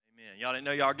Y'all didn't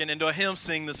know y'all were getting into a hymn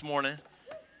sing this morning.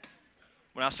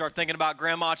 When I start thinking about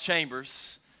Grandma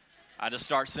Chambers, I just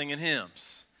start singing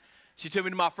hymns. She took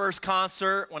me to my first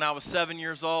concert when I was 7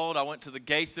 years old. I went to the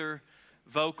Gaither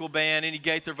Vocal Band. Any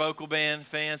Gaither Vocal Band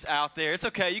fans out there? It's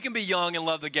okay. You can be young and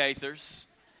love the Gaithers.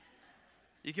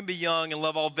 You can be young and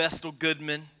love all Vestal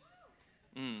Goodman.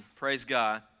 Praise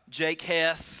God. Jake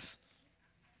Hess.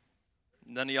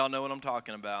 None of y'all know what I'm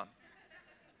talking about.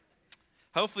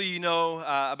 Hopefully you know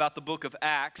about the book of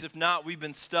Acts. If not, we've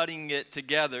been studying it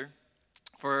together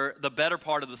for the better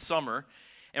part of the summer.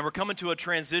 And we're coming to a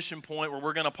transition point where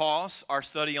we're going to pause our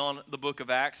study on the book of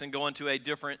Acts and go into a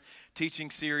different teaching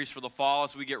series for the fall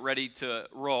as we get ready to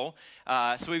roll.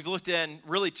 So we've looked at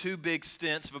really two big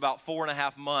stints of about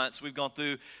 4.5 months. We've gone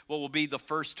through what will be the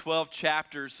first 12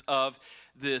 chapters of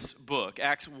this book.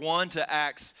 Acts 1 to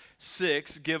Acts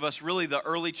 6 give us really the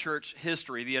early church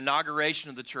history, the inauguration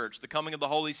of the church, the coming of the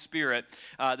Holy Spirit,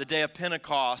 the day of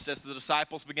Pentecost as the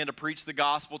disciples began to preach the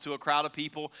gospel to a crowd of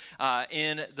people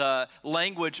in the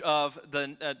language of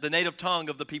the native tongue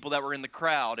of the people that were in the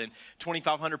crowd. And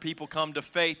 2,500 people come to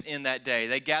faith in that day.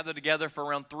 They gather together for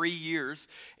around 3 years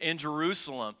in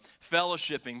Jerusalem,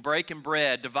 fellowshipping, breaking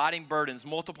bread, dividing burdens,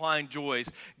 multiplying joys.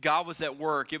 God was at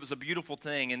work. It was a beautiful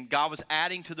thing, and God was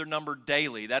adding to their number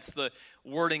daily. That's the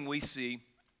wording we see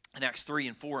in Acts 3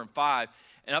 and 4 and 5.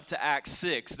 And up to Acts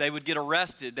 6, they would get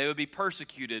arrested. They would be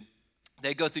persecuted.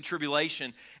 They'd go through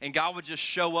tribulation, and God would just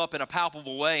show up in a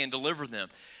palpable way and deliver them.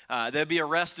 They'd be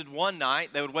arrested one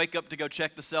night. They would wake up to go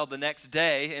check the cell the next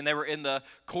day, and they were in the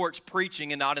courts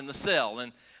preaching and not in the cell.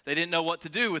 And they didn't know what to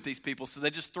do with these people, so they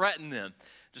just threatened them.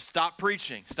 Just stop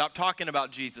preaching, stop talking about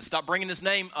Jesus, stop bringing his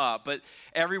name up. But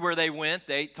everywhere they went,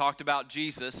 they talked about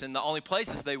Jesus, and the only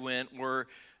places they went were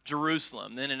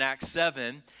Jerusalem. Then in Acts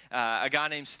 7, a guy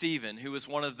named Stephen, who was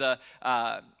one of the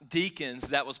deacons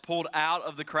that was pulled out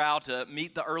of the crowd to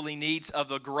meet the early needs of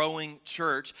the growing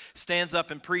church, stands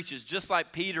up and preaches, just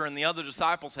like Peter and the other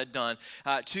disciples had done,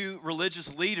 to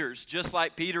religious leaders, just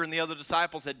like Peter and the other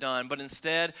disciples had done. But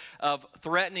instead of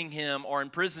threatening him or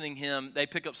imprisoning him, they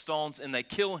pick up stones and they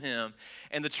kill him.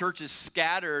 And the church is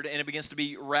scattered and it begins to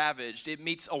be ravaged. It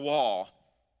meets a wall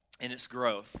in its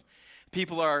growth.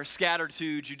 People are scattered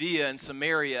to Judea and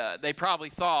Samaria. They probably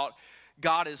thought,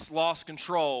 God has lost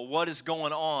control. What is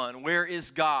going on? Where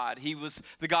is God? He was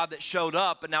the God that showed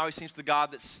up, but now he seems the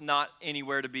God that's not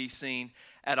anywhere to be seen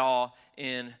at all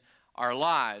in our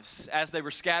lives. As they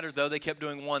were scattered, though, they kept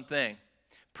doing one thing: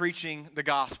 preaching the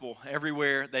gospel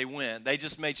everywhere they went. They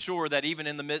just made sure that even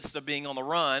in the midst of being on the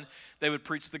run, they would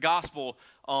preach the gospel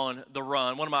on the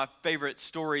run. One of my favorite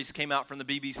stories came out from the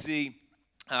BBC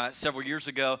several years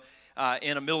ago.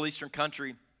 In a Middle Eastern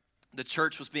country, the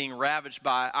church was being ravaged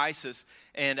by ISIS,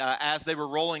 and as they were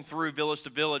rolling through village to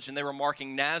village and they were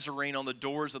marking Nazarene on the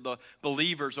doors of the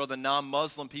believers or the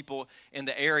non-Muslim people in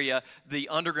the area, the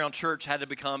underground church had to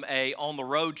become a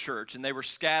on-the-road church, and they were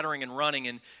scattering and running,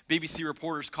 and BBC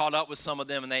reporters caught up with some of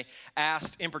them, and they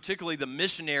asked, in particularly the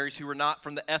missionaries who were not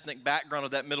from the ethnic background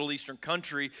of that Middle Eastern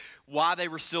country, why they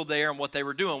were still there and what they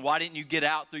were doing. Why didn't you get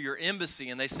out through your embassy?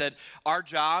 And they said, our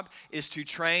job is to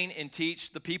train and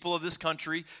teach the people of this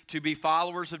country to be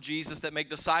followers of Jesus that make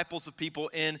disciples of people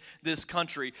in this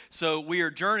country. So we are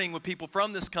journeying with people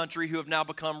from this country who have now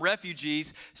become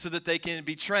refugees so that they can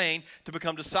be trained to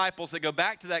become disciples that go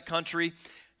back to that country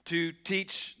to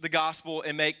teach the gospel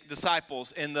and make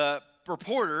disciples. And the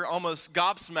reporter, almost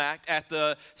gobsmacked at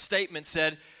the statement,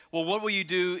 said, well, what will you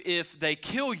do if they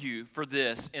kill you for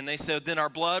this? And they said, then our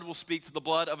blood will speak to the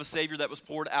blood of a Savior that was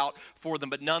poured out for them.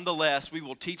 But nonetheless, we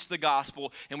will teach the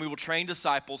gospel and we will train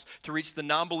disciples to reach the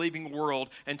non-believing world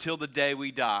until the day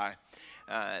we die.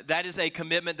 That is a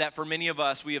commitment that for many of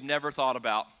us, we have never thought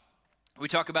about. We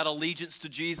talk about allegiance to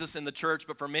Jesus in the church,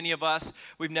 but for many of us,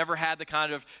 we've never had the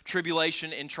kind of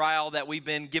tribulation and trial that we've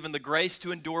been given the grace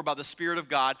to endure by the Spirit of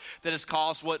God that has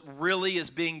caused what really is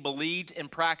being believed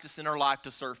and practiced in our life to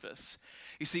surface.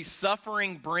 You see,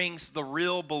 suffering brings the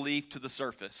real belief to the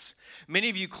surface. Many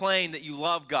of you claim that you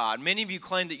love God. Many of you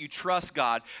claim that you trust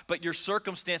God, but your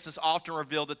circumstances often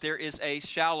reveal that there is a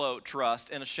shallow trust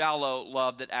and a shallow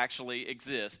love that actually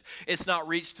exists. It's not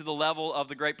reached to the level of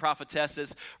the great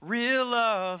prophetess's real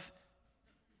love.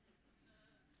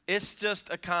 It's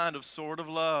just a kind of sort of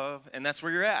love, and that's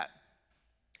where you're at.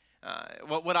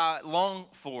 What I long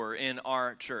for in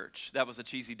our church, that was a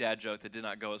cheesy dad joke that did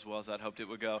not go as well as I'd hoped it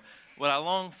would go. What I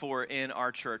long for in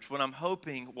our church, what I'm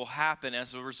hoping will happen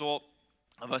as a result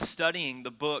of us studying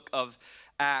the book of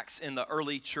Acts in the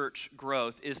early church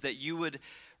growth is that you would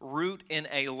root in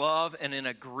a love and in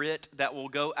a grit that will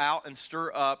go out and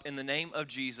stir up in the name of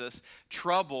Jesus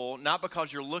trouble, not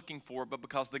because you're looking for it, but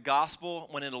because the gospel,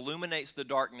 when it illuminates the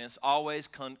darkness, always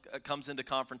comes into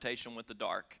confrontation with the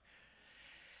dark.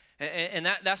 And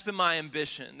that's been my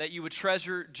ambition, that you would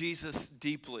treasure Jesus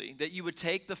deeply, that you would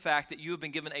take the fact that you have been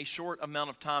given a short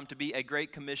amount of time to be a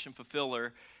Great Commission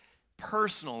fulfiller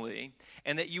personally,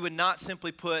 and that you would not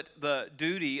simply put the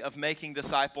duty of making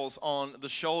disciples on the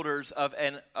shoulders of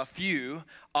a few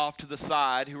off to the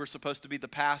side who are supposed to be the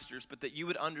pastors, but that you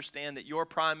would understand that your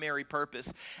primary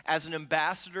purpose as an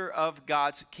ambassador of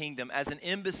God's kingdom, as an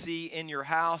embassy in your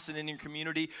house and in your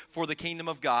community for the kingdom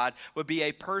of God, would be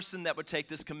a person that would take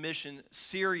this commission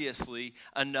seriously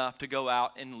enough to go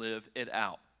out and live it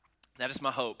out. That is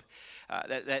my hope,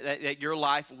 that your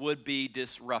life would be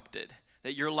disrupted,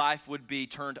 that your life would be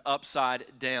turned upside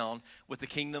down with the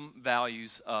kingdom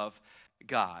values of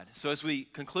God. So as we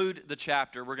conclude the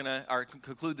chapter,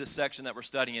 conclude this section that we're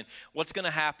studying, what's going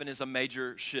to happen is a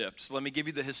major shift. So let me give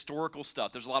you the historical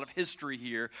stuff. There's a lot of history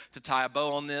here to tie a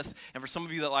bow on this. And for some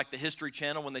of you that like the History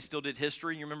Channel when they still did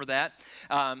history, you remember that?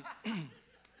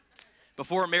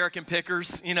 Before American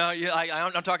Pickers,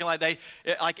 I'm talking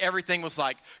like everything was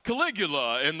like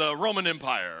Caligula in the Roman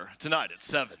Empire tonight at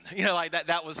 7.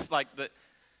 That was like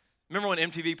remember when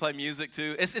MTV played music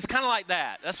too? It's kind of like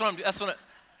that. That's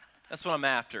what I'm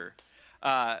after.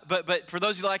 But for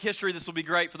those of you that like history, this will be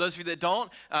great. For those of you that don't,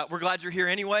 we're glad you're here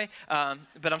anyway.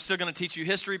 But I'm still going to teach you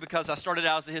history because I started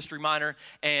out as a history minor,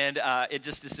 and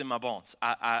it's in my bones.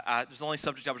 It was the only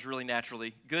subject I was really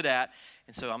naturally good at,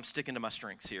 and so I'm sticking to my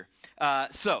strengths here.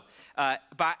 By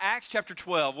Acts chapter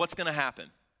 12, what's going to happen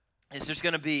is there's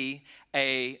going to be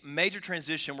a major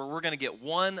transition where we're going to get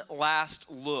one last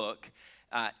look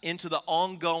into the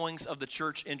ongoings of the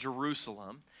church in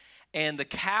Jerusalem. And the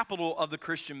capital of the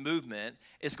Christian movement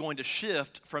is going to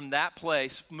shift from that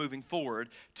place moving forward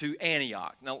to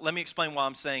Antioch. Now, let me explain why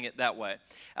I'm saying it that way.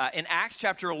 In Acts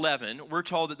chapter 11, we're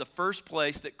told that the first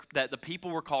place that the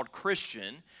people were called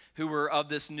Christian, who were of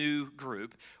this new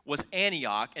group, was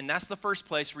Antioch. And that's the first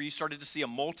place where you started to see a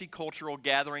multicultural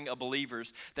gathering of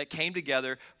believers that came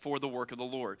together for the work of the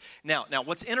Lord. Now,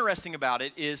 what's interesting about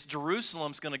it is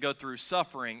Jerusalem's going to go through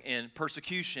suffering and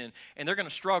persecution, and they're going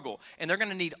to struggle. And they're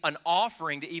going to need an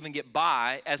offering to even get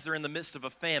by as they're in the midst of a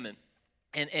famine.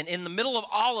 And in the middle of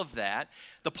all of that,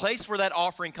 the place where that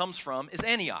offering comes from is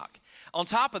Antioch. On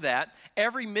top of that,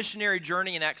 every missionary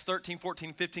journey in Acts 13,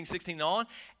 14, 15, 16 and on,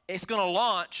 it's going to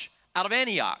launch out of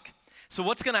Antioch. So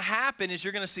what's going to happen is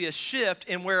you're going to see a shift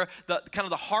in where the kind of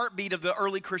the heartbeat of the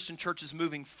early Christian church is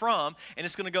moving from, and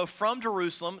it's going to go from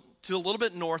Jerusalem to a little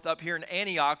bit north up here in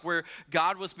Antioch, where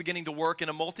God was beginning to work in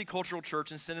a multicultural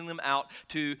church and sending them out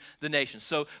to the nations.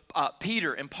 So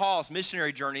Peter and Paul's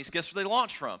missionary journeys, guess where they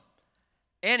launched from?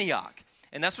 Antioch.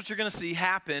 And that's what you're going to see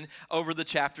happen over the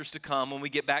chapters to come when we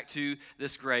get back to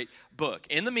this great book.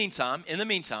 In the meantime,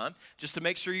 just to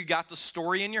make sure you got the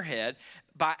story in your head,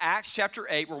 by Acts chapter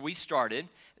 8, where we started,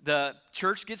 the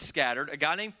church gets scattered. A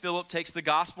guy named Philip takes the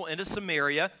gospel into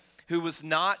Samaria, who was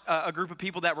not a group of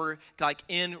people that were like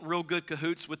in real good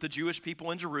cahoots with the Jewish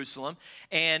people in Jerusalem.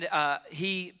 And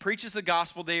he preaches the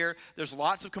gospel there. There's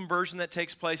lots of conversion that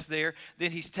takes place there.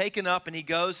 Then he's taken up and he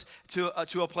goes to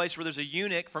a place where there's a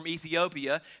eunuch from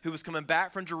Ethiopia who was coming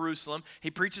back from Jerusalem.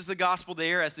 He preaches the gospel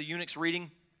there as the eunuch's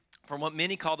reading from what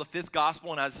many call the fifth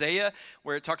gospel in Isaiah,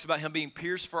 where it talks about him being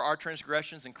pierced for our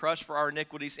transgressions and crushed for our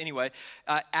iniquities. Anyway,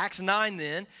 Acts 9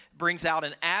 then brings out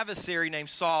an adversary named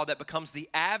Saul that becomes the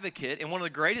advocate and one of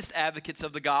the greatest advocates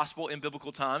of the gospel in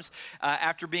biblical times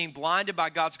after being blinded by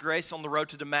God's grace on the road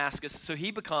to Damascus. So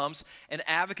he becomes an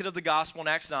advocate of the gospel in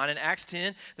Acts 9. In Acts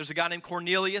 10, there's a guy named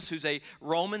Cornelius who's a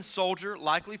Roman soldier,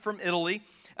 likely from Italy,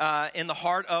 in the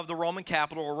heart of the Roman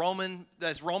capital,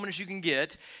 as Roman as you can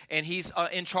get, and he's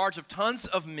in charge of tons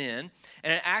of men.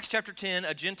 And in Acts chapter 10,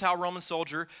 a Gentile Roman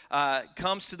soldier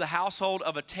comes to the household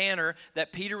of a tanner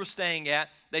that Peter was staying at.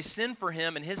 They send for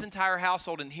him, and his entire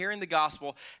household, and hearing the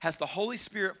gospel, has the Holy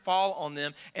Spirit fall on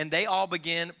them, and they all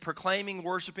begin proclaiming,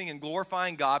 worshiping, and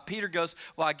glorifying God. Peter goes,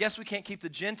 well, I guess we can't keep the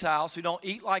Gentiles who don't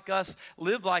eat like us,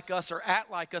 live like us, or act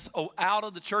like us out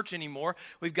of the church anymore.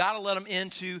 We've got to let them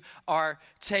into our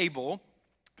table.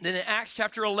 Then in Acts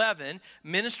chapter 11,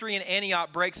 ministry in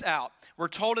Antioch breaks out. We're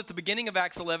told at the beginning of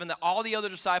Acts 11 that all the other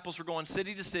disciples were going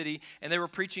city to city and they were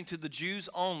preaching to the Jews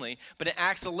only. But in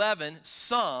Acts 11,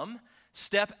 some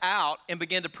step out and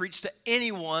begin to preach to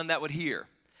anyone that would hear.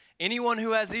 Anyone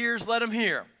who has ears, let him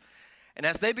hear. And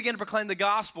as they begin to proclaim the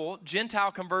gospel,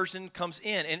 Gentile conversion comes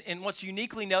in. And what's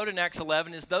uniquely noted in Acts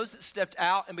 11 is those that stepped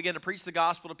out and began to preach the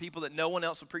gospel to people that no one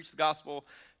else would preach the gospel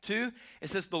to, it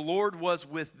says the Lord was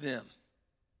with them.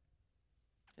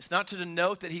 It's not to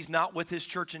denote that he's not with his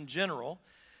church in general,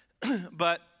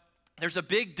 but there's a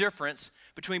big difference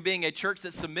between being a church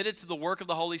that's submitted to the work of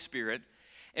the Holy Spirit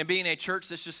and being a church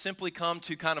that's just simply come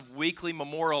to kind of weekly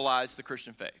memorialize the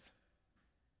Christian faith.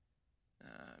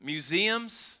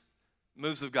 Museums,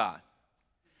 moves of God.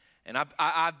 And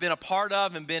I've been a part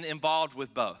of and been involved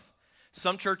with both.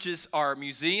 Some churches are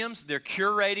museums. They're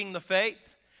curating the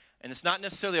faith. And it's not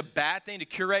necessarily a bad thing to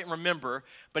curate and remember,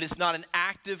 but it's not an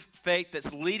active faith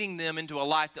that's leading them into a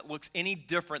life that looks any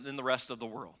different than the rest of the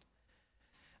world.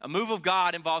 A move of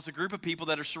God involves a group of people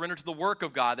that are surrendered to the work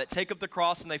of God, that take up the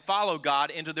cross and they follow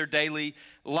God into their daily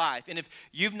life. And if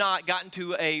you've not gotten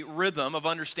to a rhythm of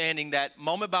understanding that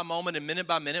moment by moment and minute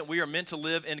by minute, we are meant to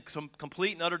live in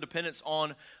complete and utter dependence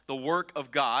on the work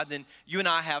of God, then you and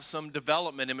I have some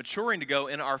development and maturing to go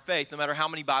in our faith, no matter how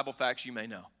many Bible facts you may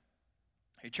know.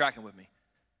 Are you tracking with me?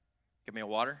 Give me a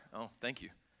water? Oh, thank you.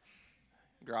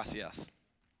 Gracias.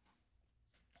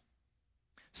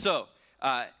 So,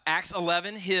 Acts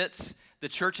 11 hits. The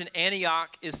church in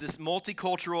Antioch is this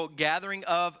multicultural gathering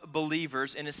of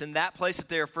believers, and it's in that place that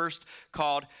they are first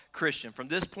called Christian. From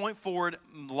this point forward,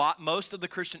 most of the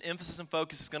Christian emphasis and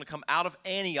focus is going to come out of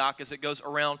Antioch as it goes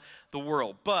around the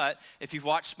world. But if you've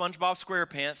watched SpongeBob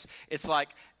SquarePants, it's like,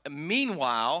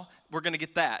 meanwhile, we're going to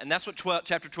get that. And that's what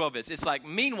chapter 12 is. It's like,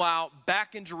 meanwhile,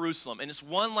 back in Jerusalem. And it's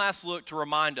one last look to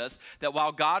remind us that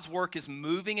while God's work is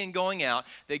moving and going out,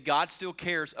 that God still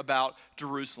cares about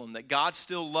Jerusalem, that God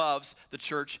still loves the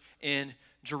church in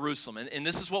Jerusalem. And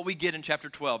this is what we get in chapter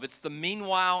 12. It's the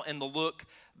meanwhile and the look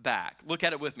back. Look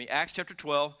at it with me. Acts chapter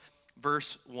 12,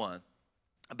 verse 1.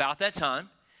 About that time,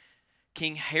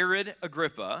 King Herod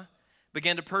Agrippa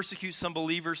began to persecute some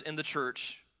believers in the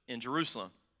church in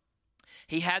Jerusalem.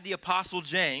 He had the apostle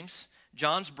James,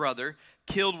 John's brother,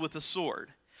 killed with a sword.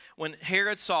 When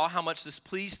Herod saw how much this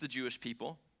pleased the Jewish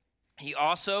people, he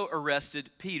also arrested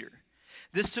Peter.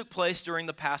 This took place during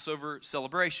the Passover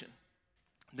celebration.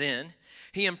 Then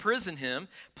he imprisoned him,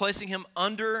 placing him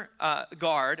under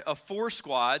guard of 4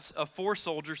 squads of 4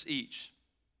 soldiers each.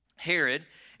 Herod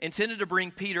intended to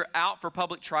bring Peter out for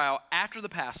public trial after the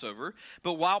Passover,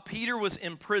 but while Peter was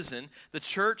in prison, the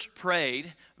church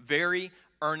prayed very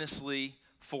earnestly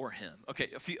for him. Okay,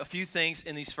 a few things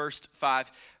in these first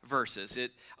 5 verses.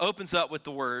 It opens up with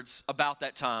the words about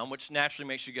that time, which naturally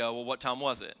makes you go, well, what time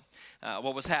was it?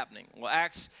 What was happening? Well,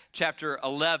 Acts chapter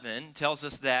 11 tells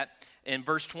us that in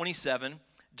verse 27,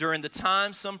 during the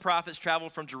time some prophets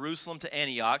traveled from Jerusalem to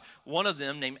Antioch, one of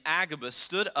them named Agabus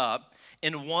stood up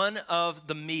in one of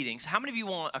the meetings. How many of you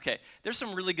want, okay, there's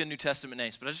some really good New Testament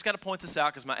names, but I just got to point this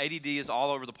out because my ADD is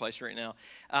all over the place right now.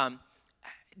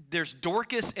 There's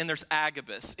Dorcas and there's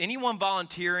Agabus. Anyone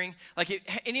volunteering?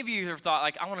 Like, any of you ever thought,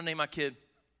 like, I want to name my kid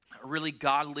a really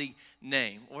godly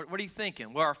name? What are you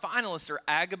thinking? Well, our finalists are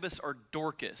Agabus or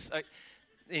Dorcas.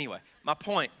 Anyway, my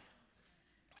point,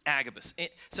 Agabus.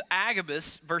 So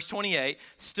Agabus, verse 28,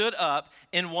 stood up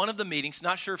in one of the meetings.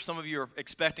 Not sure if some of you are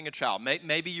expecting a child.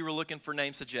 Maybe you were looking for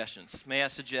name suggestions. May I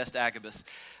suggest Agabus?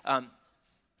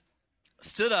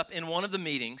 Stood up in one of the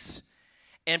meetings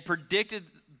and predicted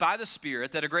by the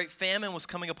Spirit that a great famine was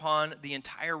coming upon the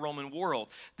entire Roman world.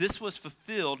 This was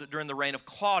fulfilled during the reign of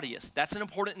Claudius. That's an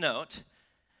important note.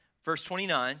 Verse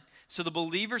 29, so the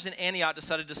believers in Antioch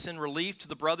decided to send relief to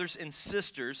the brothers and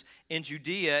sisters in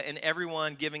Judea, and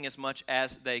everyone giving as much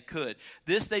as they could.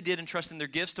 This they did, entrusting their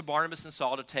gifts to Barnabas and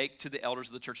Saul to take to the elders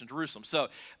of the church in Jerusalem. So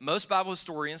most Bible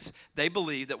historians, they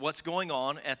believe that what's going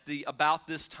on about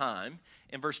this time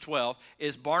in verse 12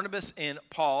 is Barnabas and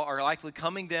Paul are likely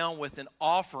coming down with an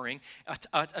offering.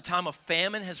 A time of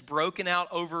famine has broken out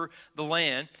over the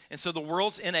land, and so the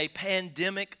world's in a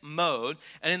pandemic mode.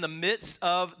 And in the midst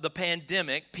of the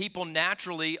pandemic, people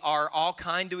naturally are all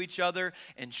kind to each other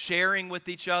and sharing with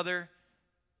each other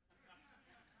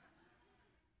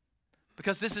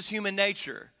because this is human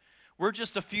nature. We're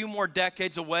just a few more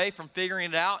decades away from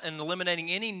figuring it out and eliminating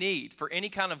any need for any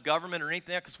kind of government or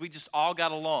anything because we just all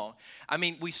got along. I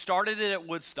mean, we started it at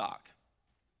Woodstock.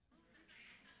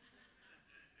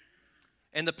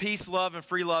 And the peace, love, and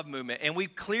free love movement. And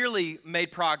we've clearly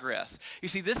made progress. You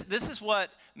see, this is what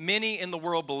many in the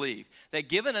world believe, that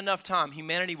given enough time,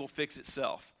 humanity will fix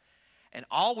itself. And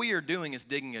all we are doing is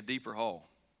digging a deeper hole.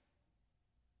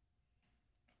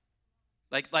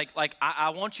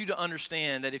 I want you to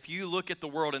understand that if you look at the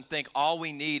world and think all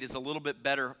we need is a little bit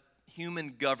better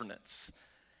human governance,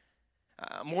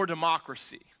 more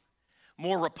democracy,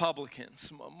 more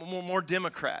Republicans, more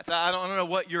Democrats. I don't know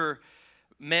what your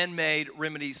man-made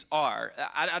remedies are.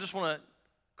 I just want to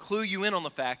clue you in on the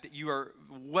fact that you are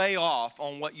way off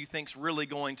on what you think's really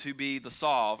going to be the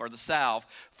solve or the salve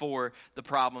for the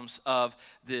problems of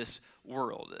this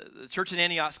world. The church in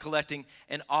Antioch is collecting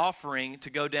an offering to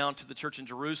go down to the church in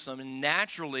Jerusalem, and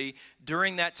naturally,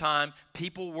 during that time,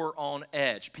 people were on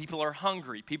edge. People are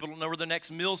hungry. People don't know where their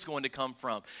next meal's going to come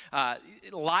from.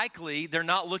 Likely, they're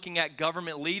not looking at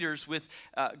government leaders with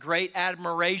great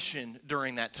admiration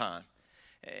during that time.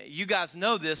 You guys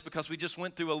know this because we just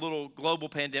went through a little global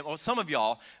pandemic. Well, some of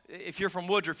y'all, if you're from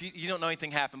Woodruff, you don't know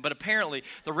anything happened. But apparently,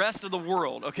 the rest of the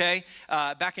world,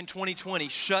 back in 2020,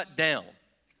 shut down.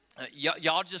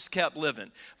 Y'all just kept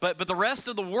living. But the rest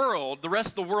of the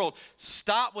world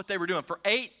stopped what they were doing. For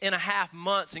 8.5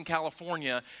 months in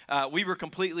California, we were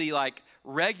completely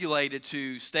regulated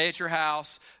to stay at your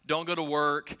house, don't go to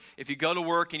work. If you go to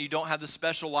work and you don't have the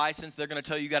special license, they're going to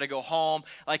tell you got to go home.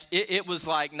 It was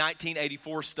like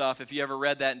 1984 stuff, if you ever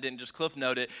read that and didn't just cliff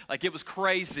note it. It was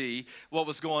crazy what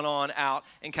was going on out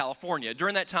in California.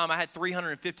 During that time, I had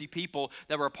 350 people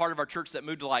that were a part of our church that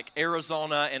moved to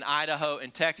Arizona and Idaho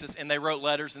and Texas, and they wrote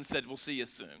letters and said, we'll see you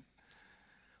soon.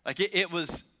 It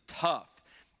was tough.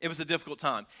 It was a difficult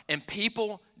time. And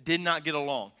people did not get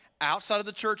along. Outside of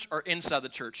the church or inside the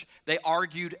church. They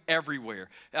argued everywhere,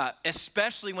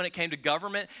 especially when it came to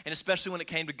government and especially when it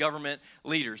came to government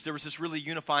leaders. There was this really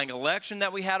unifying election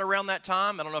that we had around that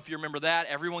time. I don't know if you remember that.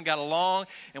 Everyone got along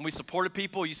and we supported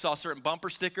people. You saw certain bumper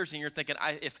stickers and you're thinking,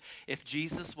 if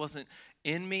Jesus wasn't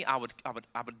in me, I would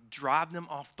drive them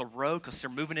off the road because they're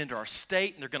moving into our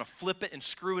state and they're going to flip it and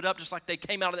screw it up just like they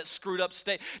came out of that screwed up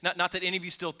state. Not that any of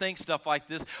you still think stuff like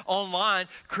this. Online,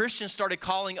 Christians started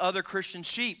calling other Christians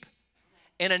sheep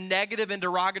in a negative and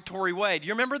derogatory way. Do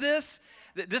you remember this?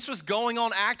 This was going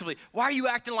on actively. Why are you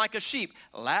acting like a sheep?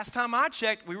 Last time I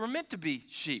checked, we were meant to be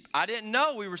sheep. I didn't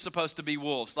know we were supposed to be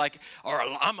wolves. Or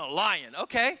I'm a lion.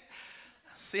 Okay.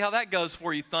 See how that goes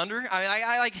for you, Thunder.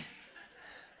 I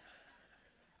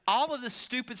all of the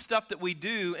stupid stuff that we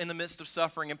do in the midst of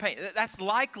suffering and pain. That's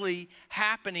likely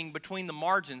happening between the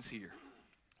margins here.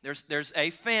 There's a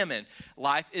famine.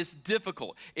 Life is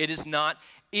difficult. It is not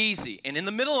easy. And in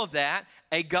the middle of that,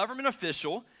 a government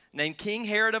official named King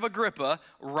Herod of Agrippa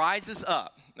rises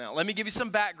up. Now, let me give you some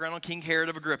background on King Herod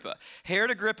of Agrippa.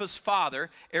 Herod Agrippa's father,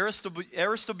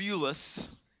 Aristobulus,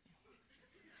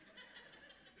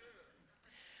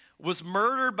 was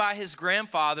murdered by his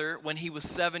grandfather when he was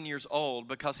 7 years old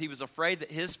because he was afraid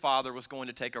that his father was going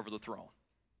to take over the throne.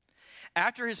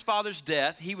 After his father's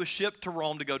death, he was shipped to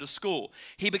Rome to go to school.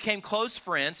 He became close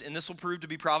friends, and this will prove to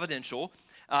be providential.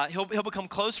 He'll become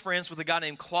close friends with a guy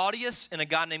named Claudius and a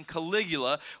guy named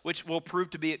Caligula, which will prove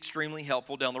to be extremely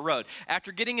helpful down the road.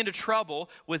 After getting into trouble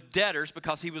with debtors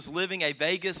because he was living a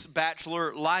Vegas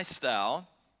bachelor lifestyle,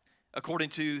 according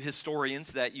to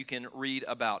historians that you can read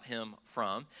about him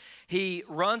from, he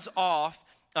runs off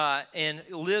and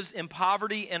lives in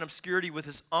poverty and obscurity with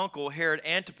his uncle, Herod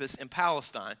Antipas, in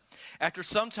Palestine. After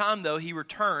some time, though, he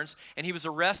returns, and he was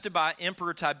arrested by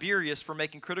Emperor Tiberius for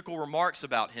making critical remarks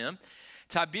about him.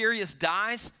 Tiberius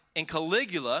dies, and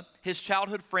Caligula, his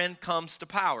childhood friend, comes to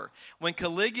power. When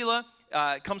Caligula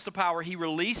comes to power, he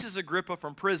releases Agrippa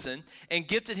from prison and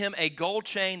gifted him a gold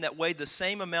chain that weighed the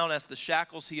same amount as the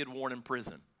shackles he had worn in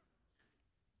prison.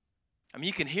 I mean,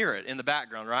 you can hear it in the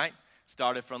background, right?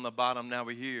 Started from the bottom, now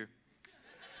we're here.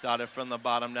 Started from the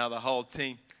bottom, now the whole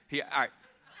team here. All right.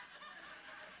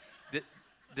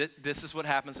 This is what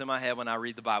happens in my head when I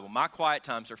read the Bible. My quiet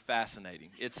times are fascinating.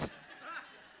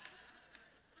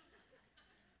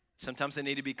 Sometimes they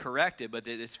need to be corrected, but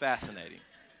it's fascinating.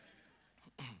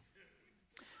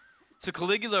 So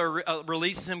Caligula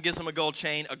releases him, gives him a gold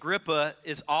chain. Agrippa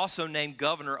is also named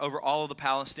governor over all of the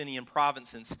Palestinian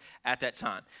provinces at that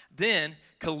time. Then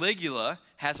Caligula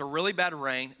has a really bad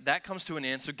reign. That comes to an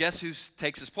end. So guess who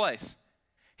takes his place?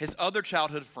 His other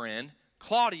childhood friend,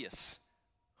 Claudius.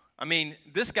 I mean,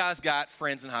 this guy's got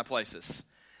friends in high places.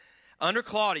 Under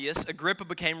Claudius, Agrippa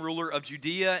became ruler of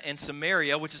Judea and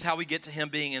Samaria, which is how we get to him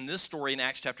being in this story in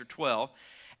Acts chapter 12.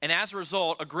 And as a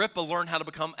result, Agrippa learned how to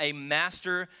become a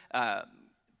master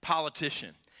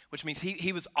politician, which means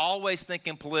he was always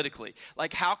thinking politically.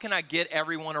 How can I get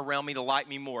everyone around me to like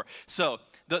me more? So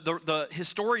the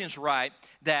historians write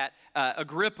that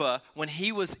Agrippa, when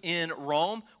he was in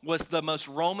Rome, was the most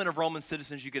Roman of Roman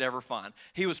citizens you could ever find.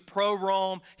 He was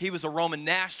pro-Rome. He was a Roman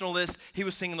nationalist. He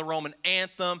was singing the Roman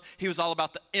anthem. He was all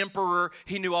about the emperor.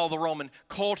 He knew all the Roman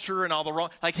culture and all the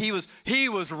Roman. He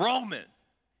was Roman.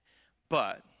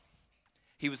 But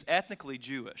he was ethnically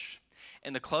Jewish.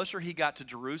 And the closer he got to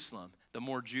Jerusalem, the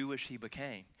more Jewish he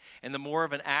became. And the more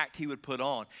of an act he would put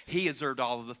on. He observed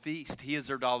all of the feast. He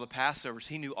observed all the Passovers.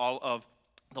 He knew all of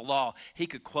the law. He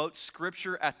could quote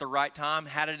scripture at the right time,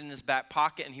 had it in his back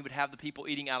pocket, and he would have the people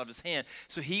eating out of his hand.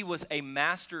 So he was a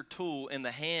master tool in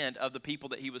the hand of the people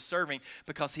that he was serving,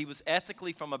 because he was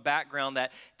ethically from a background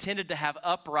that tended to have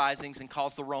uprisings and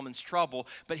cause the Romans trouble,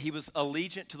 but he was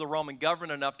allegiant to the Roman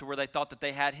government enough to where they thought that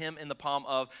they had him in the palm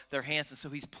of their hands. And so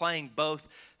he's playing both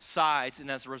sides, and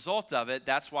as a result of it,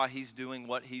 that's why he's doing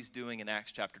what he's doing in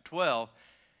Acts chapter 12.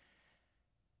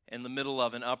 In the middle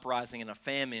of an uprising and a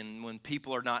famine, when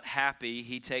people are not happy,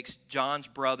 he takes John's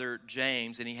brother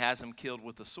James and he has him killed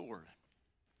with a sword.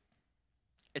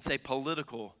 It's a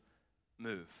political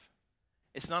move.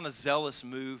 It's not a zealous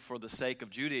move for the sake of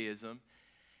Judaism.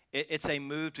 It's a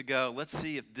move to go, let's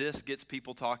see if this gets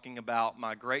people talking about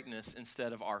my greatness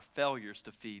instead of our failures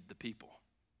to feed the people.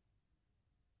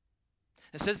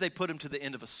 It says they put him to the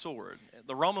end of a sword.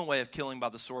 The Roman way of killing by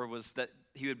the sword was that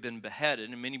he had been beheaded,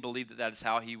 and many believe that that is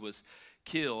how he was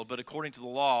killed. But according to the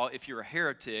law, if you're a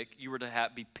heretic, you were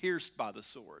to be pierced by the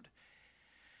sword.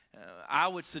 I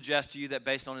would suggest to you that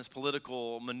based on his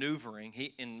political maneuvering,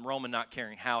 in Roman not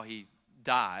caring how he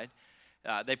died,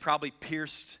 they probably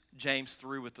pierced James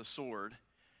through with the sword,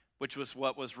 which was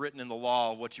what was written in the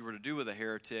law, what you were to do with a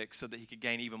heretic, so that he could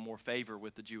gain even more favor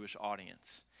with the Jewish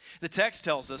audience. The text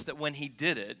tells us that when he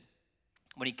did it,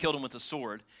 when he killed him with a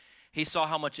sword, he saw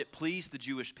how much it pleased the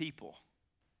Jewish people.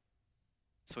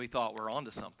 So he thought, we're on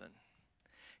to something.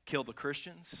 Kill the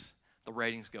Christians, the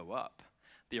ratings go up.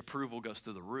 The approval goes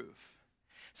through the roof.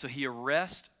 So he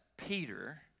arrests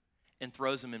Peter and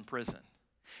throws him in prison.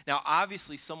 Now,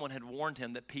 obviously, someone had warned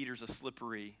him that Peter's a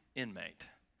slippery inmate.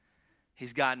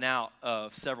 He's gotten out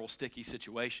of several sticky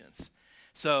situations.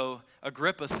 So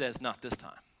Agrippa says, not this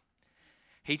time.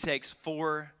 He takes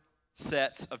 4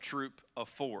 sets of troop of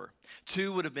 4.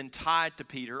 2 would have been tied to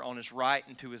Peter on his right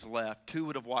and to his left. 2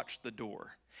 would have watched the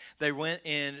door. They went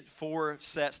in 4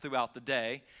 sets throughout the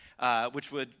day,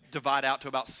 which would divide out to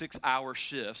about 6-hour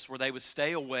shifts where they would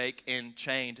stay awake and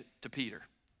chained to Peter.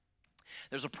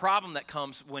 There's a problem that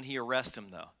comes when he arrests him,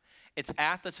 though. It's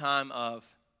at the time of,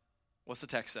 what's the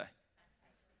text say?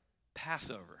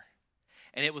 Passover.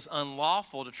 And it was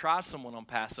unlawful to try someone on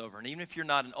Passover. And even if you're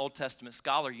not an Old Testament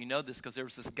scholar, you know this because there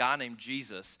was this guy named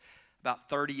Jesus about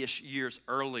 30-ish years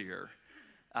earlier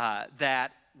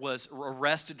that was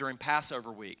arrested during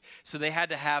Passover week. So they had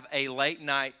to have a late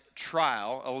night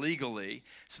trial illegally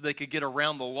so they could get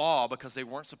around the law because they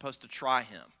weren't supposed to try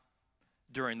him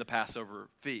during the Passover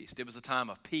feast. It was a time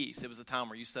of peace. It was a time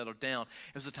where you settled down.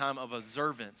 It was a time of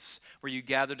observance where you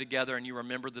gathered together and you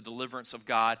remember the deliverance of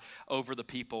God over the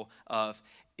people of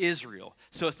Israel.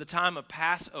 So it's the time of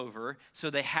Passover, so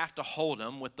they have to hold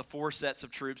him with the 4 sets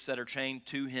of troops that are chained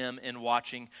to him and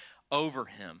watching over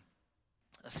him.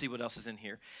 Let's see what else is in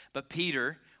here. But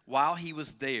Peter, while he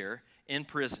was there in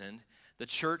prison, the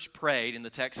church prayed, and the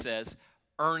text says,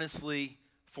 earnestly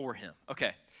for him.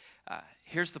 Okay.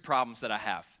 Here's the problems that I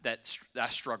have, that I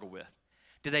struggle with.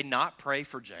 Did they not pray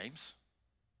for James?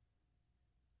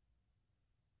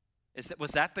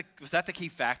 Was that the key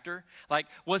factor? Like,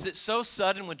 was it so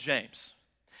sudden with James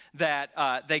that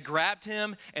they grabbed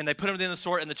him and they put him in the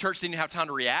sword and the church didn't have time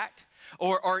to react?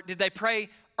 Or did they pray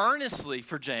earnestly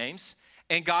for James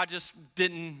and God just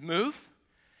didn't move?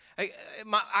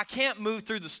 I can't move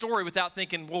through the story without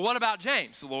thinking, well, what about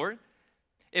James, Lord?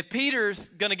 If Peter's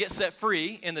going to get set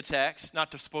free in the text,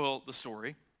 not to spoil the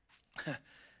story,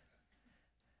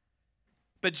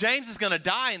 but James is going to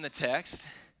die in the text,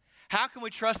 how can we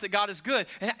trust that God is good?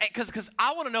 Because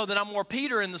I want to know that I'm more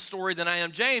Peter in the story than I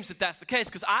am James, if that's the case,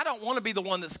 because I don't want to be the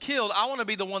one that's killed. I want to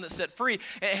be the one that's set free.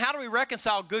 And how do we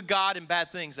reconcile good God and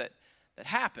bad things that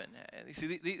happen? You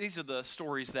see, these are the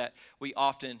stories that we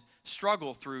often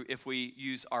struggle through if we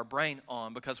use our brain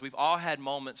on, because we've all had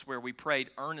moments where we prayed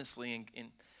earnestly and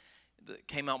it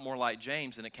came out more like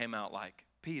James than it came out like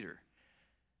Peter.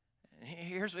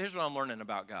 Here's what I'm learning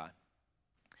about God.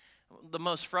 The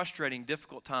most frustrating,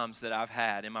 difficult times that I've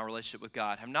had in my relationship with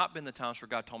God have not been the times where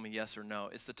God told me yes or no.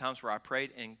 It's the times where I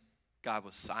prayed and God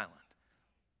was silent.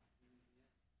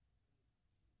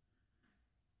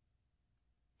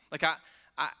 Like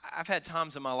I've had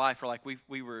times in my life where like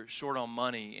we were short on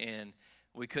money and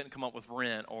we couldn't come up with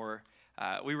rent, or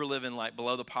we were living like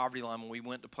below the poverty line when we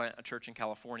went to plant a church in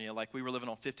California. Like we were living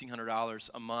on $1,500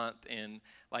 a month and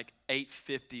like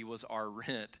 $850 was our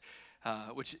rent,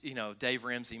 which, you know, Dave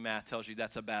Ramsey math tells you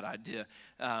that's a bad idea.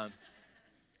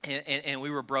 and we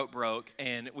were broke,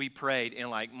 and we prayed, and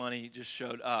like money just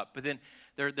showed up. But then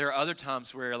there are other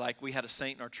times where like we had a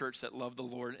saint in our church that loved the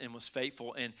Lord and was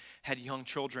faithful and had young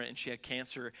children, and she had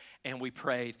cancer, and we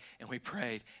prayed and we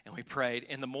prayed and we prayed,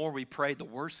 and the more we prayed, the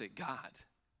worse it got.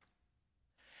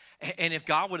 And if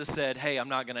God would have said, hey, I'm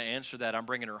not going to answer that, I'm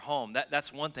bringing her home,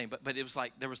 that's one thing, but it was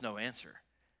like there was no answer.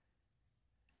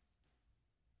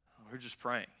 We're just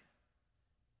praying.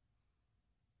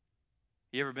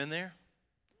 You ever been there?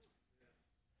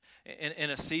 In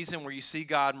a season where you see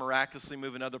God miraculously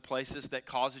move in other places that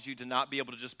causes you to not be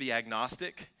able to just be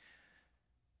agnostic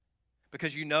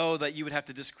because you know that you would have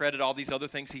to discredit all these other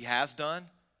things he has done,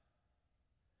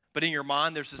 but in your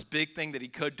mind there's this big thing that he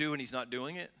could do and he's not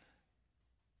doing it.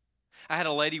 I had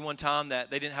a lady one time that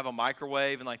they didn't have a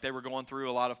microwave, and like they were going through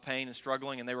a lot of pain and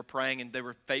struggling, and they were praying, and they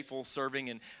were faithful serving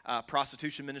in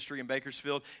prostitution ministry in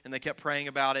Bakersfield, and they kept praying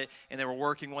about it, and they were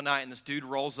working one night, and this dude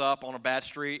rolls up on a bad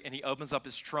street, and he opens up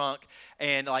his trunk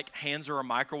and like hands her a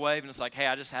microwave, and it's like, hey,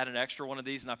 I just had an extra one of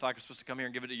these, and I feel like I'm supposed to come here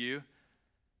and give it to you.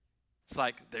 It's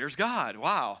like, there's God,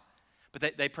 wow.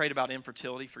 But they prayed about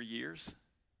infertility for years.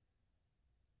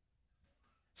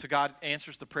 So God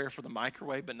answers the prayer for the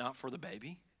microwave, but not for the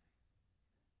baby.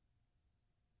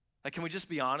 Like, can we just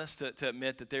be honest to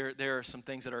admit that there are some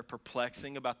things that are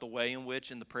perplexing about the way in which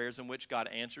and the prayers in which God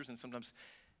answers and sometimes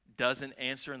doesn't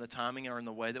answer in the timing or in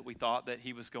the way that we thought that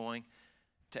he was going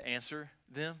to answer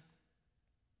them?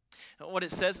 What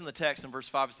it says in the text in verse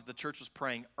 5 is that the church was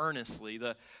praying earnestly.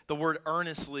 The word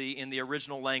earnestly in the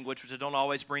original language, which I don't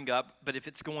always bring up, but if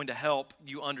it's going to help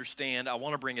you understand, I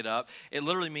want to bring it up. It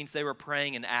literally means they were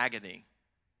praying in agony.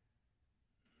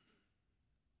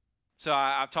 So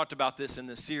I've talked about this in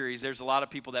this series. There's a lot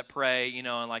of people that pray, and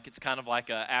like it's kind of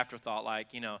like an afterthought, like,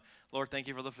 Lord, thank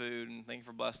you for the food and thank you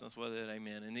for blessing us with it,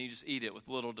 amen. And then you just eat it with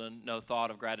little to no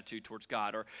thought of gratitude towards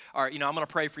God. Or I'm going to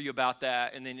pray for you about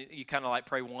that, and then you kind of like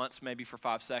pray once, maybe for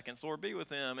 5 seconds, Lord, be with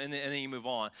them, and then you move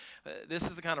on. This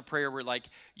is the kind of prayer where like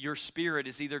your spirit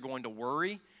is either going to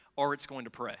worry or it's going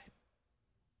to pray.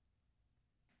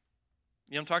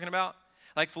 You know what I'm talking about?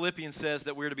 Like Philippians says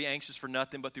that we're to be anxious for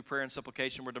nothing, but through prayer and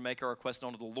supplication we're to make our request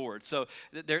known to the Lord. So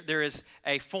there is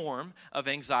a form of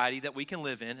anxiety that we can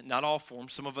live in. Not all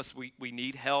forms. Some of us, we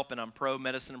need help, and I'm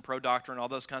pro-medicine and pro-doctor and all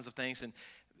those kinds of things. And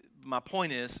my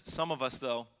point is, some of us,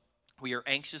 though, we are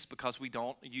anxious because we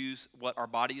don't use what our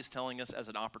body is telling us as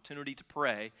an opportunity to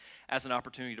pray,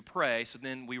 So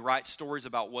then we write stories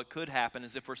about what could happen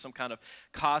as if we're some kind of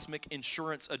cosmic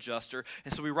insurance adjuster.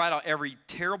 And so we write out every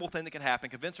terrible thing that can happen,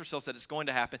 convince ourselves that it's going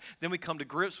to happen. Then we come to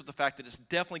grips with the fact that it's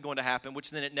definitely going to happen, which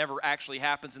then it never actually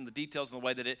happens in the details in the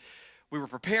way that we were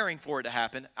preparing for it to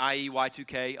happen, i.e.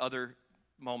 Y2K, other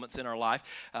moments in our life.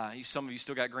 Some of you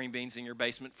still got green beans in your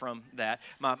basement from that.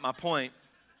 My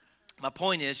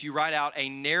point is, you write out a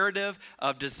narrative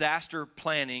of disaster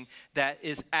planning that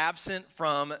is absent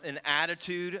from an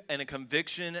attitude and a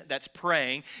conviction that's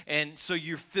praying. And so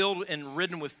you're filled and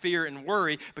ridden with fear and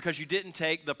worry because you didn't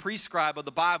take the prescribe of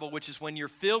the Bible, which is when you're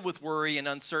filled with worry and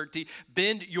uncertainty,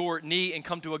 bend your knee and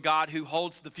come to a God who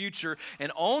holds the future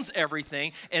and owns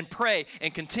everything, and pray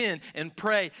and contend and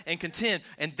pray and contend.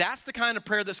 And that's the kind of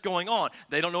prayer that's going on.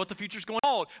 They don't know what the future's going to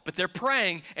hold, but they're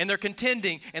praying and they're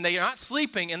contending, and they're not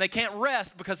sleeping, and they can't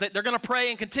rest because they're going to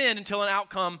pray and contend until an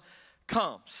outcome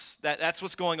comes. That's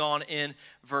what's going on in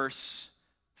verse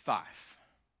 5. Are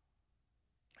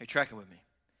you tracking with me?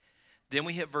 Then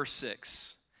we hit verse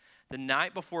 6. The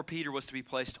night before Peter was to be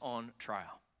placed on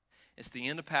trial. It's the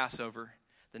end of Passover.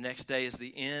 The next day is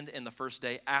the end and the first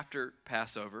day after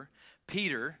Passover.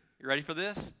 Peter, you ready for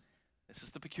this? This is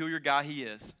the peculiar guy he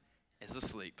is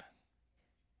asleep.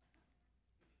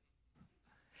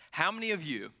 How many of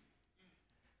you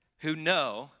who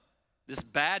know this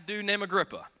bad dude named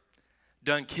Agrippa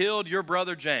done killed your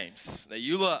brother James that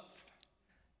you love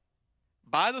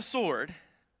by the sword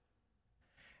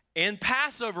in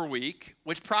Passover week,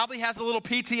 which probably has a little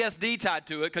PTSD tied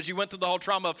to it because you went through the whole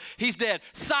trauma of he's dead,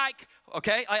 psych,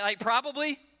 okay? Like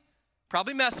probably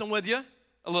messing with you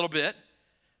a little bit.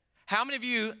 How many of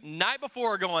you night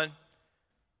before are going,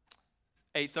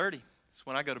 8:30, it's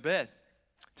when I go to bed.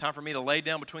 Time for me to lay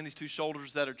down between these two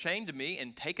shoulders that are chained to me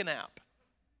and take a nap.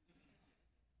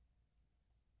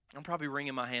 I'm probably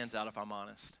wringing my hands out if I'm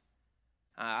honest.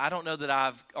 I don't know that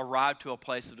I've arrived to a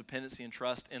place of dependency and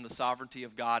trust in the sovereignty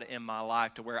of God in my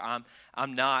life to where I'm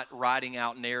not writing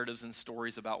out narratives and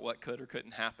stories about what could or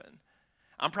couldn't happen.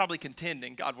 I'm probably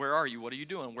contending, God, where are you? What are you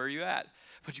doing? Where are you at?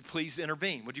 Would you please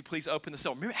intervene? Would you please open the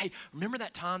cell? Remember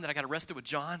that time that I got arrested with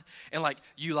John and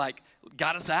you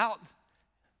got us out?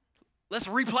 Let's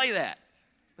replay that.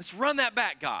 Let's run that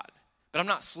back, God. But I'm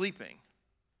not sleeping.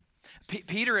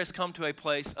 Peter has come to a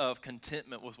place of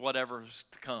contentment with whatever's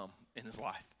to come in his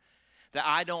life that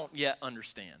I don't yet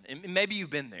understand. And maybe you've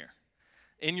been there.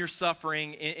 In your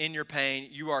suffering, in your pain,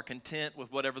 you are content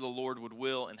with whatever the Lord would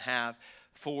will and have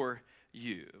for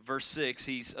you. Verse 6,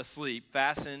 he's asleep,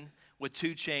 fastened with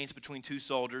 2 chains between 2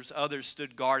 soldiers. Others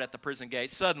stood guard at the prison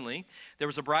gate. Suddenly, there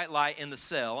was a bright light in the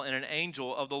cell, and an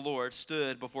angel of the Lord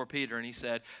stood before Peter, and he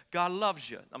said, God loves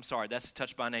you. I'm sorry, that's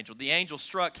touched by an angel. The angel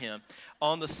struck him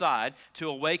on the side to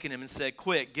awaken him and said,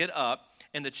 quick, get up,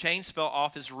 and the chains fell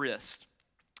off his wrist.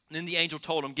 And then the angel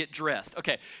told him, get dressed.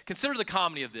 Okay, consider the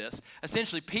comedy of this.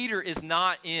 Essentially, Peter is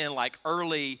not in like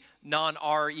early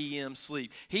non-REM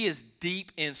sleep. He is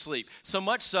deep in sleep. So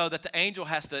much so that the angel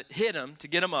has to hit him to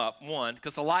get him up, 1,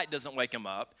 because the light doesn't wake him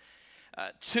up.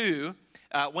 2,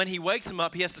 when he wakes him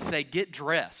up, he has to say, get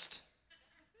dressed.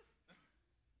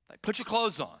 Like, put your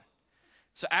clothes on.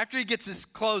 So after he gets his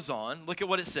clothes on, look at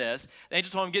what it says. The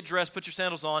angel told him, get dressed, put your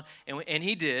sandals on, and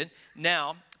he did.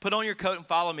 Now, put on your coat and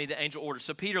follow me, the angel ordered.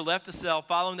 So Peter left the cell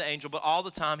following the angel, but all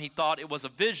the time he thought it was a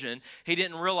vision. He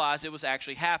didn't realize it was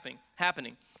actually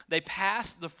happening. They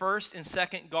passed the first and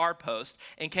second guard post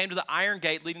and came to the iron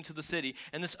gate leading to the city,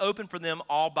 and this opened for them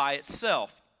all by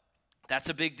itself. That's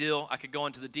a big deal. I could go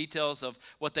into the details of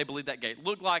what they believed that gate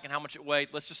looked like and how much it weighed.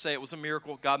 Let's just say it was a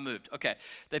miracle. God moved. Okay.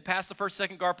 They passed the first,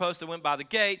 second guard post. They went by the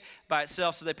gate by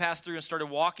itself. So they passed through and started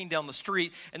walking down the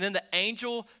street. And then the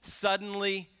angel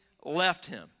suddenly left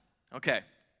him. Okay.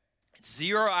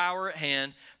 0 hour at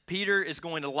hand. Peter is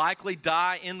going to likely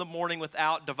die in the morning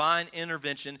without divine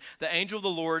intervention. The angel of the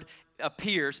Lord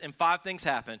appears, and 5 things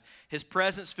happen. His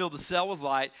presence filled the cell with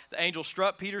light. The angel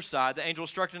struck Peter's side. The angel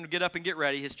instructed him to get up and get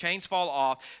ready. His chains fall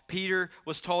off. Peter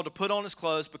was told to put on his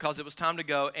clothes because it was time to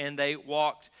go, and they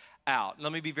walked out.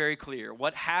 Let me be very clear.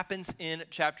 What happens in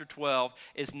chapter 12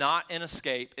 is not an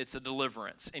escape, it's a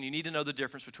deliverance. And you need to know the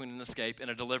difference between an escape and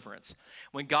a deliverance.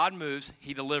 When God moves,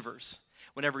 he delivers.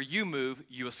 Whenever you move,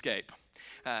 you escape.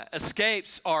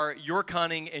 Escapes are your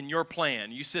cunning and your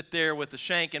plan. You sit there with the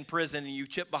shank in prison and you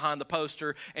chip behind the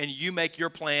poster and you make your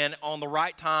plan on the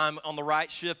right time, on the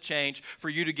right shift change for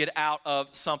you to get out of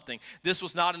something. This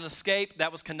was not an escape.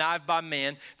 That was connived by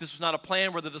man. This was not a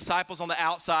plan where the disciples on the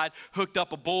outside hooked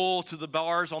up a bull to the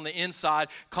bars on the inside,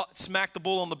 smacked the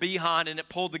bull on the behind, and it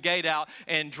pulled the gate out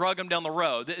and drug him down the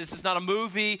road. This is not a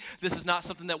movie. This is not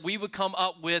something that we would come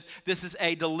up with. This is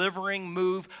a delivering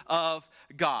move of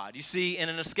God. You see, in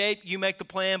an escape, you make the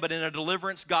plan, but in a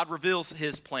deliverance, God reveals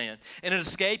his plan. In an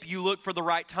escape, you look for the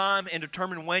right time and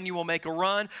determine when you will make a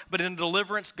run, but in a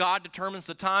deliverance, God determines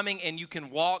the timing, and you can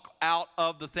walk out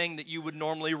of the thing that you would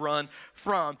normally run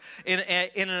from. In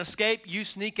an escape, you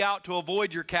sneak out to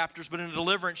avoid your captors, but in a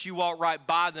deliverance, you walk right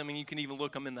by them, and you can even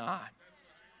look them in the eye.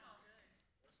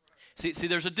 See,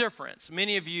 there's a difference.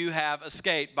 Many of you have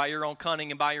escaped by your own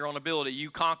cunning and by your own ability.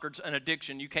 You conquered an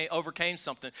addiction. You overcame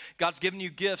something. God's given you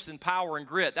gifts and power and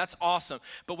grit. That's awesome.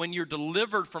 But when you're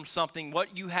delivered from something,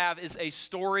 what you have is a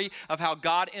story of how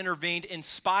God intervened in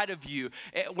spite of you.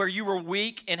 Where you were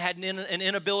weak and had an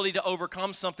inability to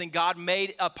overcome something, God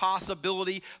made a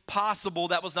possibility possible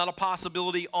that was not a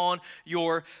possibility on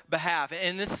your behalf.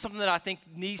 And this is something that I think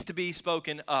needs to be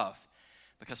spoken of.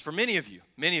 Because for many of you,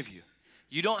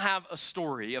 you don't have a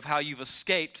story of how you've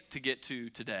escaped to get to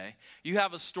today. You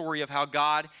have a story of how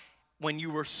God, when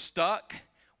you were stuck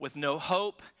with no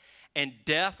hope and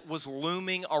death was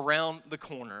looming around the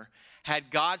corner,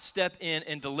 had God step in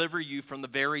and deliver you from the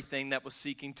very thing that was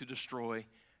seeking to destroy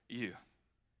you.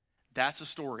 That's a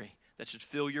story that should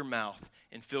fill your mouth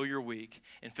and fill your week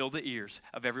and fill the ears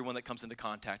of everyone that comes into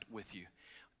contact with you.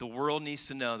 The world needs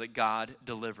to know that God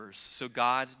delivers. So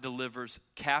God delivers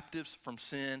captives from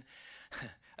sin,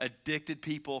 addicted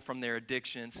people from their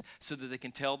addictions, so that they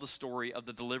can tell the story of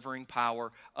the delivering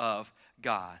power of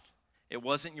God. It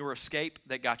wasn't your escape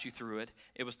that got you through it.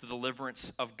 It was the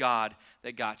deliverance of God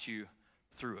that got you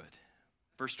through it.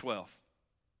 Verse 12.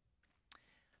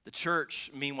 The church,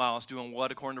 meanwhile, is doing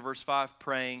what according to verse 5?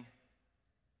 Praying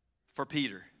for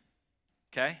Peter.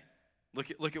 Okay? Look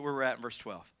at where we're at in verse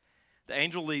 12. The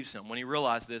angel leaves him. When he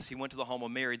realized this, he went to the home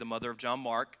of Mary, the mother of John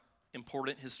Mark.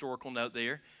 Important historical note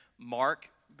there. Mark,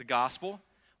 the gospel,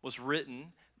 was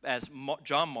written as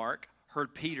John Mark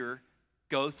heard Peter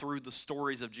go through the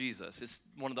stories of Jesus. It's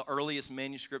one of the earliest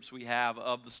manuscripts we have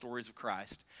of the stories of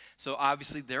Christ. So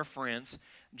obviously they're friends.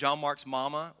 John Mark's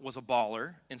mama was a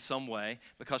baller in some way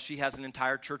because she has an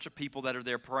entire church of people that are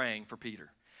there praying for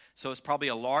Peter. So it's probably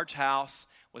a large house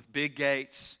with big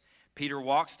gates. Peter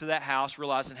walks to that house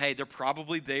realizing, hey, they're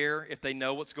probably there if they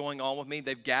know what's going on with me.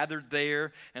 They've gathered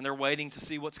there, and they're waiting to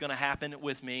see what's going to happen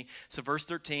with me. So verse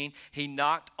 13, he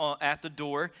knocked at the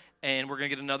door, and we're going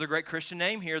to get another great Christian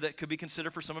name here that could be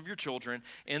considered for some of your children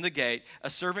in the gate. A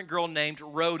servant girl named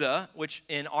Rhoda, which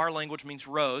in our language means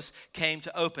Rose, came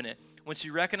to open it. When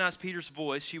she recognized Peter's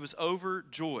voice, she was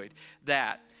overjoyed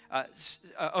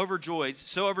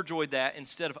so overjoyed that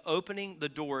instead of opening the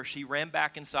door, she ran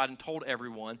back inside and told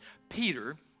everyone,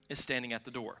 Peter is standing at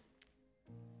the door.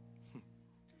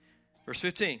 Verse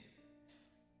 15.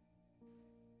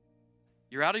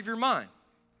 You're out of your mind,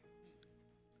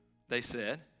 they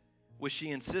said. When she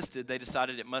insisted, they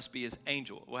decided it must be his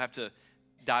angel. We'll have to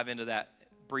dive into that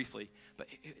briefly. But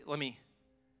let me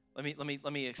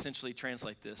essentially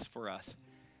translate this for us.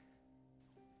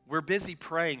 We're busy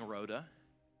praying, Rhoda,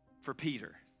 for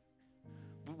Peter.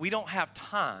 We don't have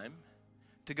time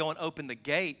to go and open the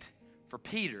gate for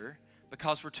Peter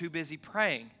because we're too busy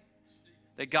praying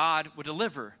that God would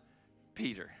deliver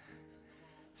Peter.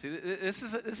 See, this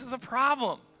is a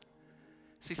problem.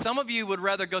 See, some of you would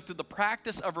rather go through the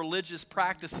practice of religious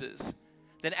practices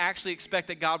than actually expect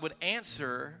that God would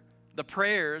answer the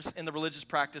prayers in the religious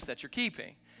practice that you're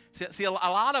keeping. See, a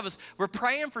lot of us, we're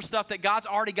praying for stuff that God's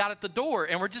already got at the door,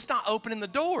 and we're just not opening the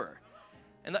door.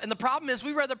 And the problem is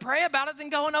we'd rather pray about it than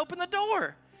go and open the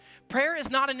door. Prayer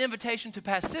is not an invitation to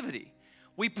passivity.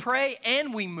 We pray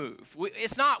and we move.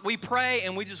 It's not we pray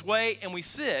and we just wait and we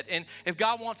sit. And if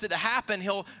God wants it to happen,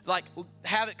 he'll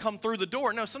have it come through the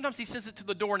door. No, sometimes he sends it to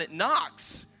the door and it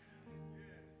knocks.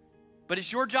 But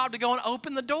it's your job to go and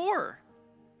open the door.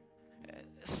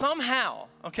 Somehow,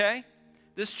 okay,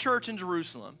 this church in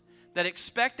Jerusalem that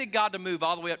expected God to move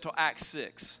all the way up to Acts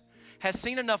 6 has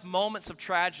seen enough moments of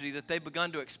tragedy that they've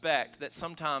begun to expect that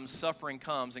sometimes suffering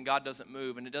comes and God doesn't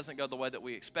move and it doesn't go the way that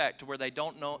we expect, to where they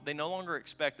no longer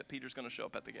expect that Peter's going to show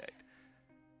up at the gate.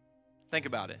 Think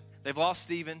about it. They've lost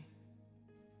Stephen.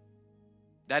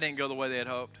 That didn't go the way they had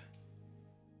hoped.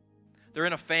 They're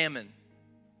in a famine.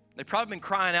 They've probably been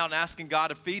crying out and asking God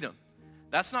to feed them.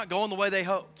 That's not going the way they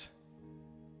hoped.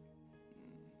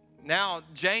 Now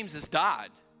James has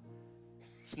died.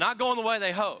 It's not going the way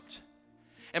they hoped.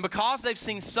 And because they've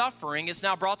seen suffering, it's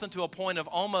now brought them to a point of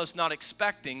almost not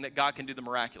expecting that God can do the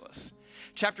miraculous.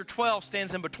 Chapter 12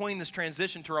 stands in between this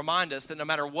transition to remind us that no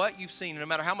matter what you've seen, no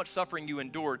matter how much suffering you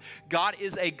endured, God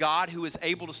is a God who is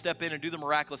able to step in and do the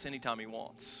miraculous anytime he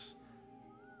wants.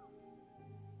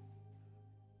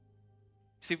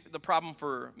 See, the problem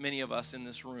for many of us in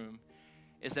this room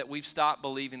is that we've stopped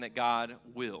believing that God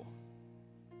will.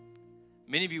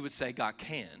 Many of you would say God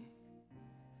can,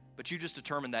 but you just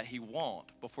determined that he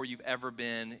won't before you've ever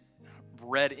been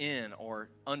read in or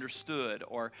understood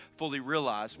or fully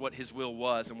realized what his will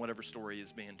was in whatever story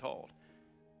is being told.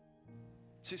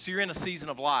 So you're in a season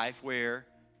of life where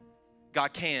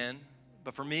God can,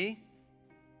 but for me,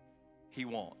 he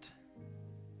won't.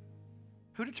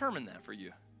 Who determined that for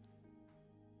you?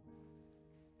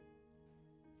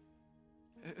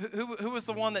 Who was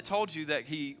the one that told you that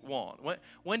he won't?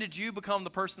 When did you become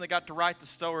the person that got to write the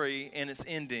story and its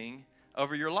ending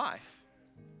over your life?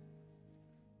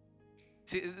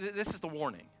 See, this is the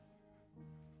warning.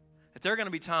 That there are going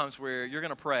to be times where you're going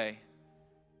to pray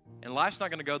and life's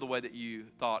not going to go the way that you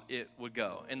thought it would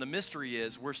go. And the mystery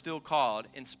is we're still called,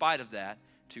 in spite of that,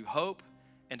 to hope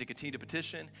and to continue to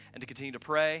petition and to continue to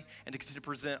pray and to continue to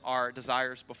present our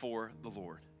desires before the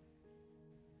Lord.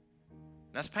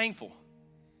 And that's painful.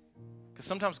 Because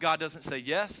sometimes God doesn't say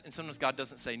yes, and sometimes God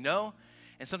doesn't say no,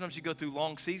 and sometimes you go through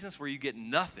long seasons where you get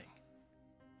nothing.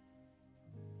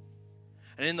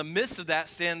 And in the midst of that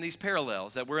stand these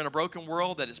parallels, that we're in a broken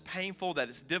world, that is painful, that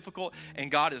is difficult,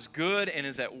 and God is good and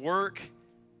is at work.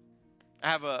 I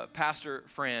have a pastor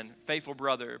friend, faithful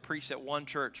brother, preached at one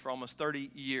church for almost 30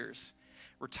 years.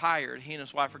 Retired, he and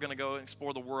his wife were going to go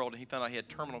explore the world, and he found out he had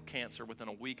terminal cancer within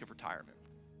a week of retirement.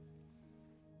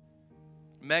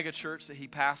 Mega church that he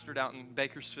pastored out in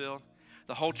Bakersfield,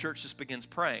 the whole church just begins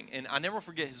praying. And I never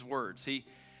forget his words. He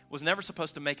was never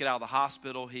supposed to make it out of the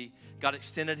hospital. He got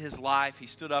extended his life. He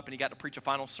stood up and he got to preach a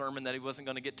final sermon that he wasn't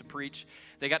going to get to preach.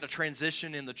 They got to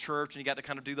transition in the church and he got to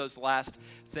kind of do those last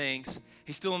things.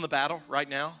 He's still in the battle right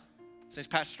now. His name's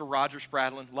Pastor Roger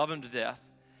Spradlin. Love him to death.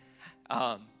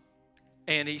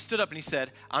 And he stood up and he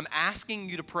said, I'm asking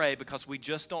you to pray because we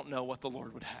just don't know what the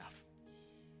Lord would have.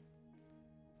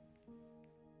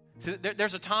 See,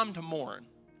 there's a time to mourn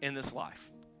in this life.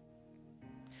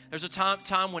 There's a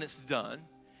time when it's done,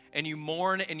 and you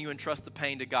mourn and you entrust the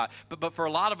pain to God. But for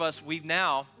a lot of us, we've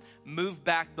now moved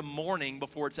back the mourning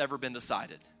before it's ever been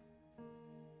decided.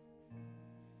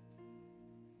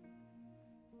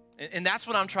 And that's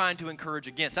what I'm trying to encourage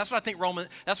against. That's what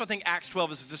I think Acts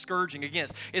 12 is discouraging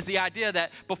against, is the idea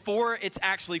that before it's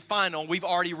actually final, we've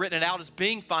already written it out as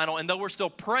being final, and though we're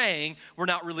still praying, we're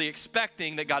not really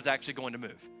expecting that God's actually going to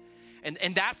move.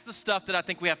 And that's the stuff that I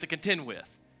think we have to contend with.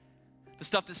 The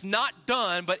stuff that's not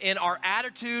done, but in our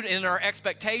attitude and in our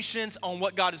expectations on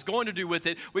what God is going to do with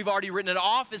it, we've already written it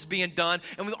off as being done,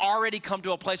 and we've already come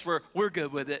to a place where we're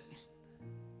good with it.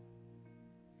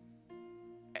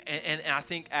 And I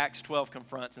think Acts 12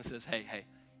 confronts and says, hey,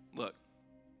 look,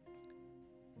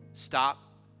 stop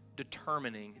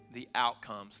determining the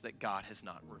outcomes that God has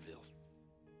not revealed.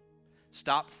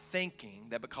 Stop thinking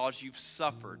that because you've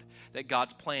suffered, that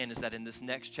God's plan is that in this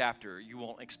next chapter you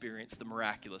won't experience the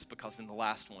miraculous because in the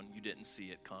last one you didn't see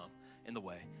it come in the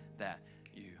way that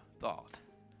you thought.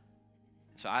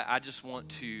 So I just want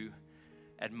to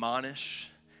admonish,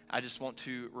 I just want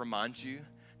to remind you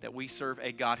that we serve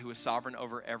a God who is sovereign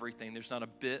over everything. There's not a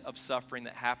bit of suffering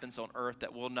that happens on earth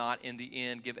that will not, in the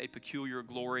end, give a peculiar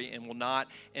glory and will not,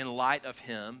 in light of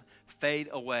Him, fade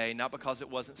away, not because it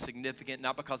wasn't significant,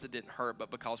 not because it didn't hurt,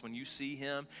 but because when you see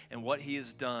Him and what He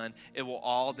has done, it will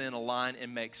all then align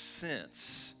and make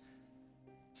sense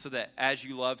so that as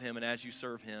you love Him and as you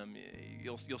serve Him,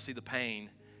 you'll see the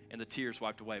pain and the tears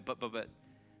wiped away. But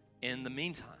in the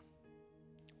meantime,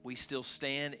 we still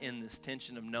stand in this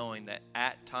tension of knowing that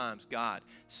at times God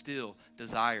still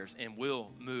desires and will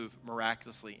move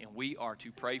miraculously, and we are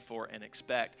to pray for and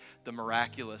expect the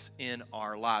miraculous in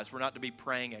our lives. We're not to be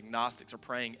praying agnostics or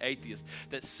praying atheists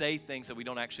that say things that we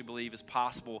don't actually believe is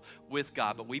possible with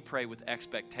God, but we pray with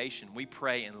expectation. We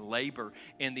pray and labor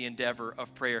in the endeavor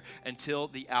of prayer until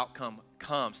the outcome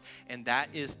comes, and that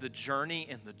is the journey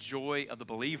and the joy of the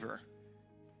believer,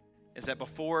 is that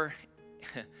before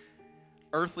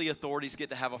earthly authorities get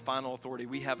to have a final authority,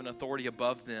 we have an authority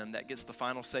above them that gets the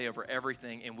final say over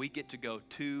everything, and we get to go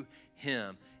to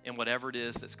Him in whatever it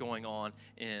is that's going on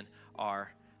in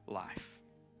our life.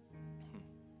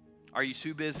 Are you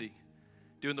too busy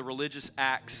doing the religious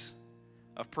acts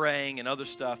of praying and other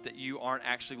stuff that you aren't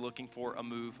actually looking for a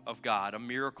move of God, a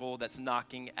miracle that's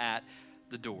knocking at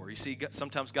the door? You see,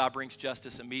 sometimes God brings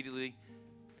justice immediately,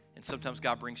 and sometimes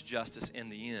God brings justice in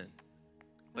the end.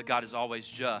 But God is always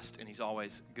just, and He's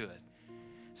always good.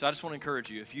 So I just want to encourage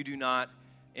you, if you do not,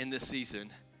 in this season,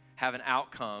 have an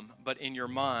outcome, but in your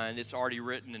mind, it's already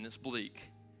written and it's bleak,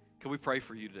 can we pray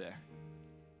for you today?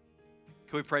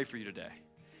 Can we pray for you today?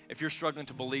 If you're struggling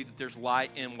to believe that there's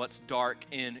light in what's dark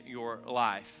in your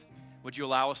life, would you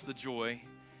allow us the joy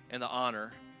and the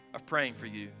honor of praying for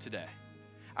you today?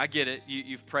 I get it.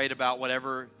 You've prayed about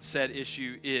whatever said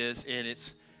issue is, and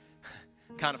it's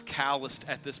kind of calloused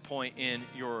at this point in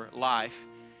your life.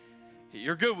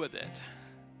 You're good with it.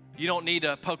 You don't need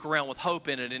to poke around with hope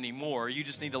in it anymore. You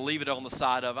just need to leave it on the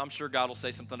side of, I'm sure God will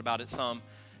say something about it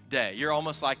someday. You're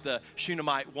almost like the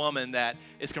Shunammite woman that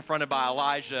is confronted by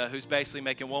Elijah, who's basically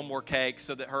making one more cake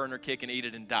so that her and her kid can eat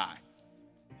it and die.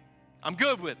 I'm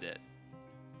good with it.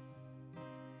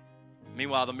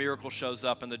 Meanwhile, the miracle shows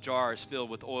up and the jar is filled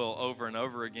with oil over and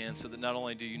over again so that not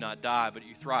only do you not die, but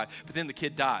you thrive. But then the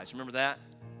kid dies. Remember that?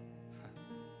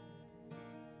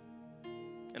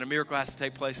 And a miracle has to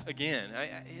take place again.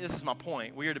 This is my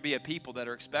point. We are to be a people that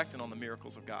are expectant on the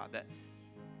miracles of God, that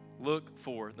look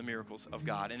for the miracles of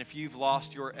God. And if you've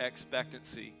lost your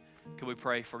expectancy, can we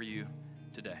pray for you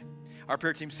today? Our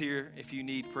prayer team's here. If you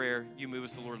need prayer, you move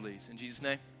as the Lord leads. In Jesus'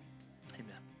 name.